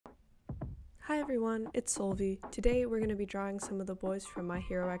Hi everyone, it's Solvi. Today we're going to be drawing some of the boys from My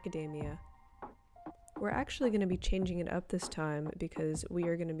Hero Academia. We're actually going to be changing it up this time because we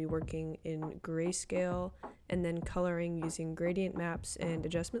are going to be working in grayscale and then coloring using gradient maps and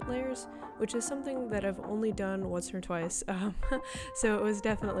adjustment layers, which is something that I've only done once or twice, so it was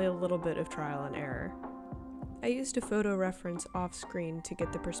definitely a little bit of trial and error. I used a photo reference off screen to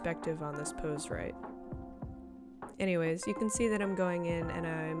get the perspective on this pose right. Anyways, you can see that I'm going in and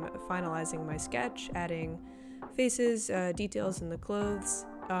I'm finalizing my sketch, adding faces, details in the clothes.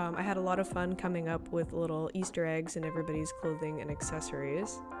 I had a lot of fun coming up with little Easter eggs in everybody's clothing and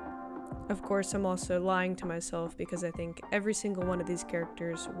accessories. Of course, I'm also lying to myself because I think every single one of these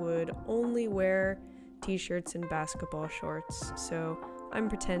characters would only wear t-shirts and basketball shorts, so I'm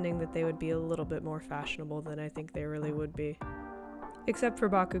pretending that they would be a little bit more fashionable than I think they really would be. Except for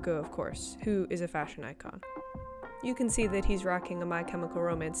Bakugo, of course, who is a fashion icon. You can see that he's rocking a My Chemical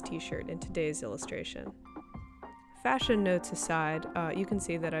Romance t-shirt in today's illustration. Fashion notes aside, you can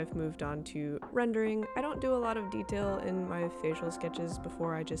see that I've moved on to rendering. I don't do a lot of detail in my facial sketches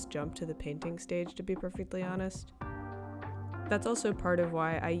before I just jump to the painting stage, to be perfectly honest. That's also part of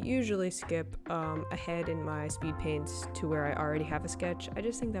why I usually skip ahead in my speed paints to where I already have a sketch. I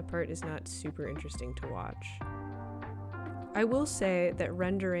just think that part is not super interesting to watch. I will say that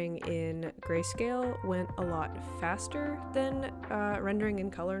rendering in grayscale went a lot faster than rendering in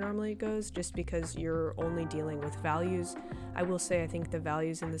color normally goes, just because you're only dealing with values. I will say I think the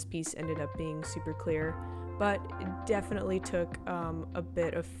values in this piece ended up being super clear, but it definitely took a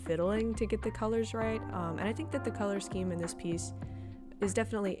bit of fiddling to get the colors right, and I think that the color scheme in this piece is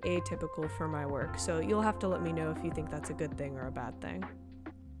definitely atypical for my work, so you'll have to let me know if you think that's a good thing or a bad thing.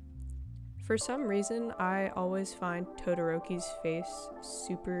 For some reason, I always find Todoroki's face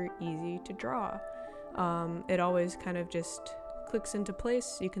super easy to draw. It always kind of just clicks into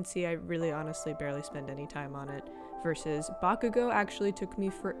place. You can see I really honestly barely spend any time on it, versus Bakugo actually took me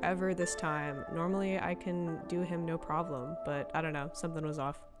forever this time. Normally I can do him no problem, but I don't know, something was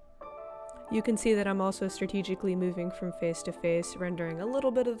off. You can see that I'm also strategically moving from face to face, rendering a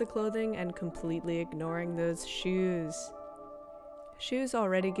little bit of the clothing and completely ignoring those shoes. Shoes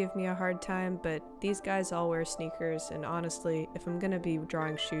already give me a hard time, but these guys all wear sneakers, and honestly, if I'm gonna be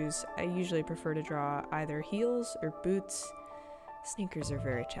drawing shoes, I usually prefer to draw either heels or boots. Sneakers are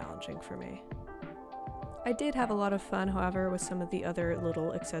very challenging for me. I did have a lot of fun, however, with some of the other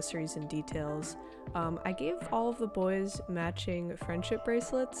little accessories and details. I gave all of the boys matching friendship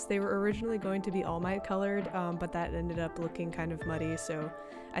bracelets. They were originally going to be All Might colored, but that ended up looking kind of muddy, so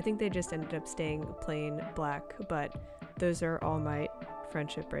I think they just ended up staying plain black, but those are All Might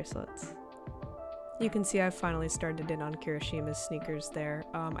friendship bracelets. You can see I've finally started in on Kirishima's sneakers there.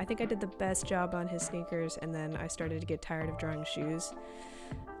 I think I did the best job on his sneakers, and then I started to get tired of drawing shoes.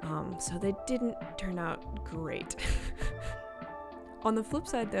 So they didn't turn out great. On the flip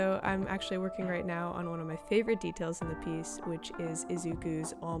side though, I'm actually working right now on one of my favorite details in the piece, which is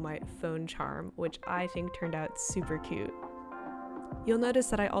Izuku's All Might phone charm, which I think turned out super cute. You'll notice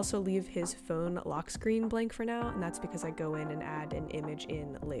that I also leave his phone lock screen blank for now, and that's because I go in and add an image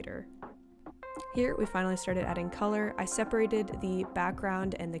in later. Here we finally started adding color. I separated the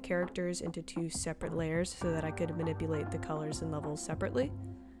background and the characters into two separate layers so that I could manipulate the colors and levels separately.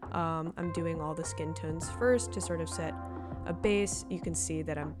 I'm doing all the skin tones first to sort of set a base. You can see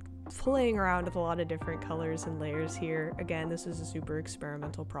that I'm playing around with a lot of different colors and layers here. Again, this is a super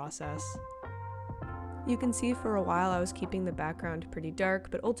experimental process. You can see for a while I was keeping the background pretty dark,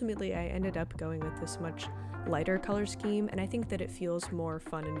 but ultimately I ended up going with this much lighter color scheme, and I think that it feels more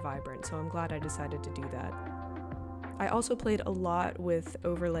fun and vibrant, so I'm glad I decided to do that. I also played a lot with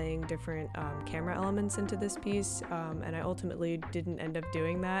overlaying different camera elements into this piece, and I ultimately didn't end up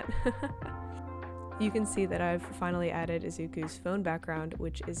doing that. You can see that I've finally added Izuku's phone background,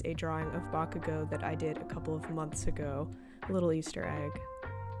 which is a drawing of Bakugo that I did a couple of months ago, a little Easter egg.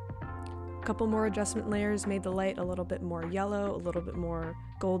 A couple more adjustment layers made the light a little bit more yellow, a little bit more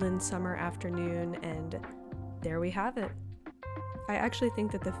golden summer afternoon, and there we have it. I actually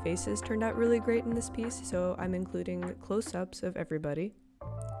think that the faces turned out really great in this piece, so I'm including close-ups of everybody.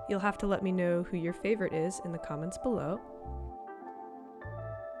 You'll have to let me know who your favorite is in the comments below.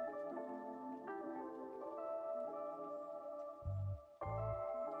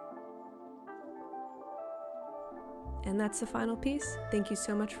 And that's the final piece. Thank you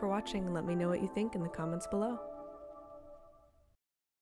so much for watching, and let me know what you think in the comments below.